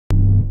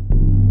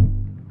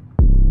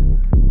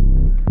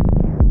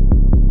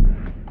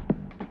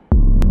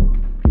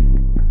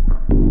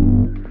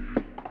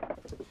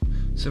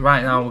So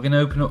right now we're going to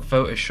open up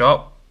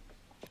Photoshop.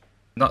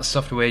 That's the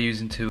software we're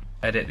using to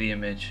edit the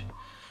image.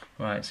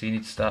 Right, so you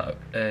need to start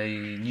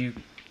a new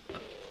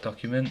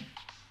document,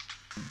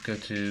 go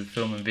to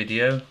film and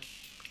video.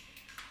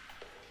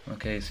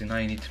 Okay, so now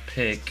you need to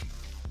pick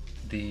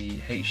the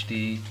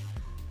HD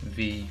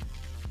V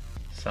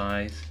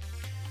size,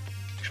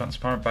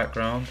 transparent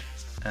background,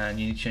 and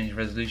you need to change the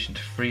resolution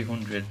to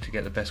 300 to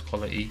get the best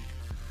quality.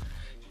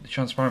 The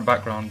transparent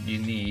background you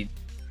need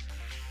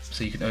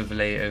so you can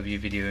overlay it over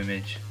your video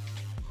image.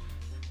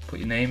 Put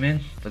your name in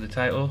for the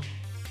title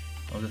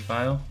of the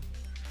file.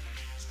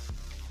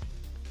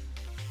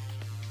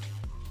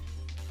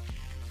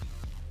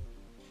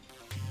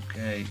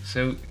 Okay,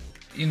 so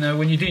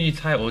when you're doing your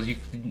titles, you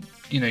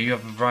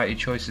have a variety of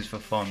choices for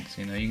fonts.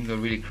 You can go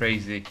really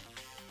crazy.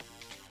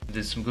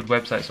 There's some good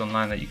websites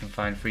online that you can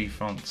find free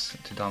fonts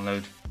to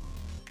download.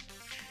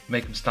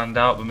 Make them stand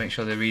out, but make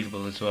sure they're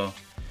readable as well.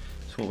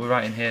 So what we're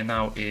writing here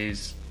now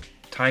is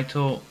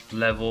title,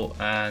 level,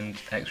 and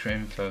extra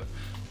info.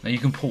 Now you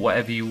can put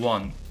whatever you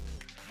want,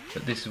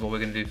 but this is what we're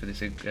going to do for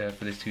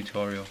this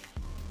tutorial.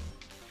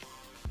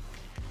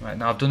 Right,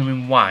 now I've done them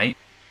in white,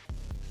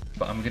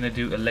 but I'm going to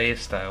do a layer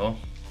style.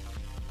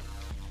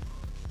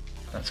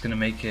 That's going to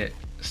make it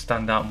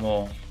stand out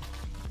more,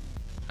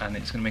 and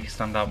it's going to make it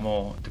stand out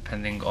more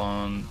depending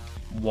on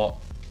what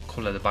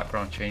colour the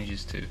background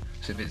changes to.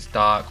 So if it's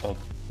dark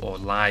or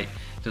light,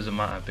 it doesn't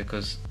matter,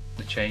 because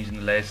the change in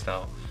the layer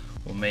style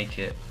will make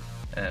it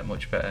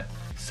much better.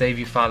 Save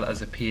your file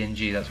as a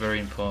PNG, that's very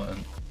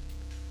important,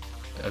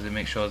 as it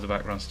makes sure the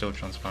background's still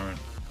transparent.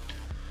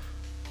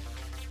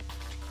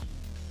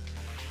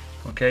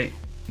 Okay,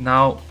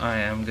 now I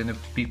am going to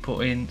be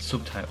putting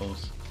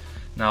subtitles.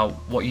 Now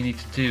what you need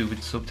to do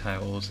with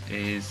subtitles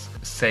is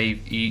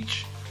save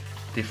each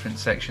different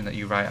section that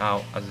you write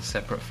out as a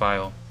separate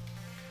file.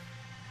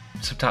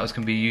 Subtitles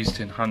can be used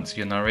to enhance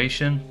your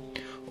narration,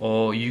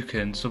 or you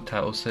can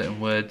subtitle certain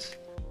words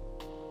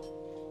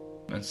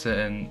and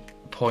certain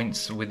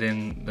points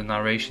within the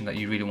narration that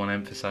you really want to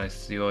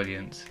emphasize to the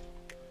audience.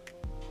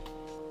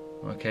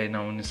 Okay,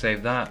 now I'm going to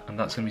save that, and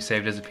that's going to be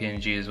saved as a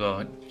PNG as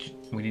well.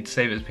 We need to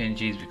save it as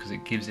PNGs because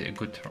it gives it a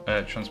good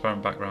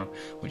transparent background,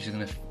 which is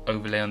going to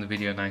overlay on the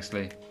video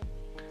nicely.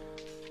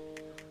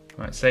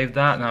 Right, save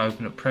that. Now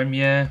open up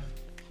Premiere.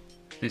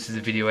 This is a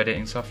video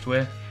editing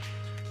software.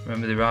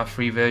 Remember, there are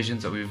free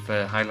versions that we've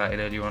highlighted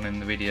earlier on in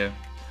the video.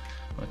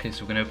 Okay,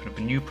 so we're going to open up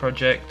a new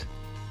project.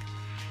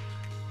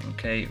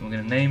 Okay, we're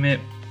going to name it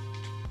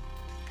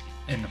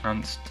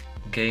Enhanced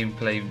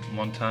Gameplay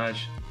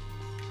Montage.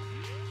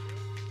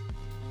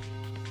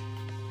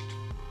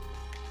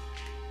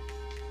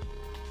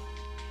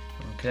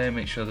 Okay,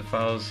 make sure the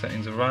file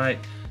settings are right.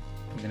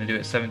 I'm going to do it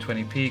at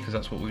 720p because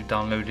that's what we've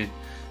downloaded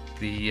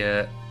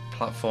the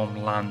platform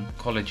LAN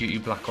Call of Duty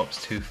Black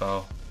Ops 2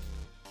 file.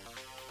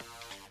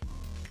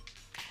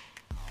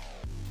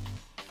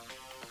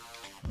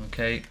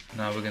 Okay,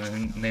 now we're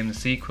going to name the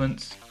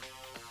sequence.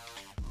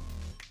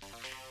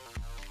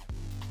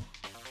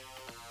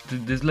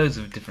 There's loads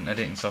of different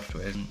editing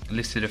software. I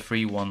listed a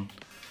free one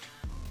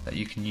that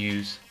you can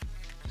use,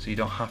 so you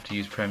don't have to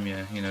use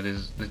Premiere.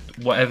 There's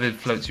whatever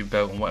floats your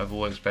boat and whatever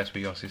works best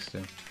with your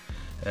system.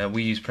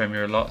 We use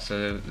Premiere a lot,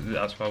 so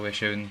that's why we're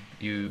showing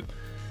you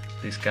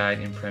this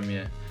guide in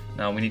Premiere.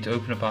 Now we need to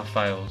open up our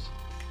files.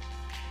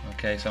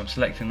 Okay, so I'm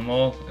selecting them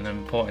all and I'm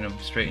importing them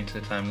straight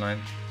into the timeline.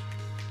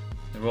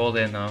 They're all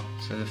there now.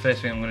 So the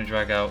first thing I'm going to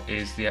drag out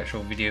is the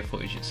actual video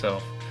footage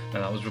itself.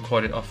 Now that was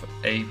recorded off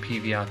a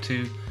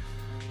PVR2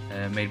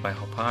 made by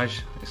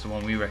Hopage. It's the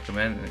one we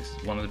recommend, and it's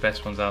one of the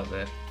best ones out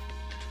there.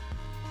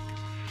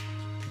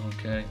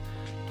 Okay,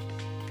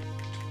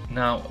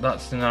 now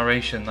that's the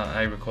narration that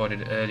I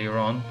recorded earlier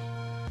on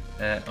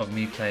of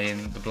me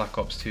playing the Black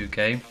Ops 2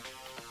 game.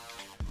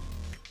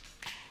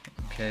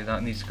 Okay,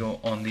 that needs to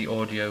go on the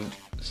audio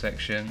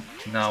section.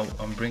 Now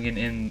I'm bringing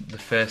in the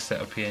first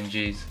set of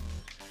PNGs.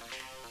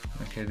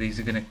 Okay, these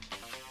are going to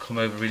come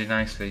over really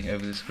nicely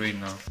over the screen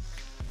now.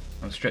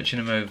 I'm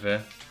stretching them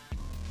over.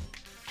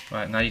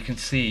 Right, now you can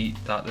see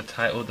that the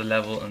title, the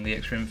level, and the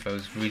extra info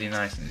is really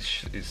nice, and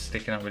it's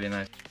sticking out really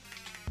nice.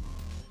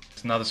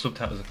 So now the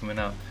subtitles are coming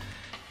out.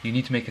 You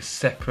need to make a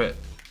separate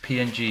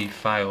PNG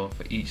file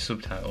for each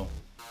subtitle,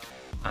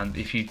 and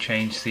if you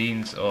change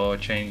scenes or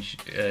change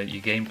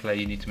your gameplay,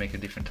 you need to make a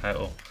different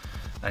title,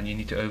 and you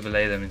need to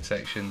overlay them in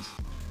sections.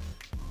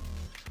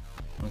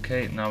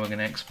 Okay, now we're going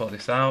to export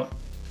this out,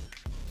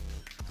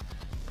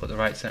 put the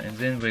right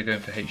settings in. We're going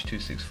for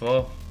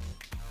H.264.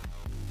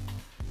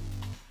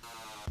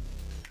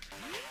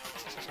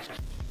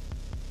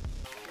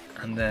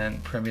 And then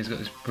Premiere's got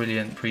this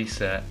brilliant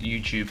preset,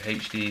 YouTube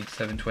HD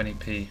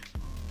 720p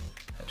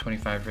at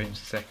 25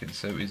 frames a second,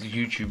 so it's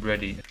YouTube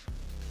ready,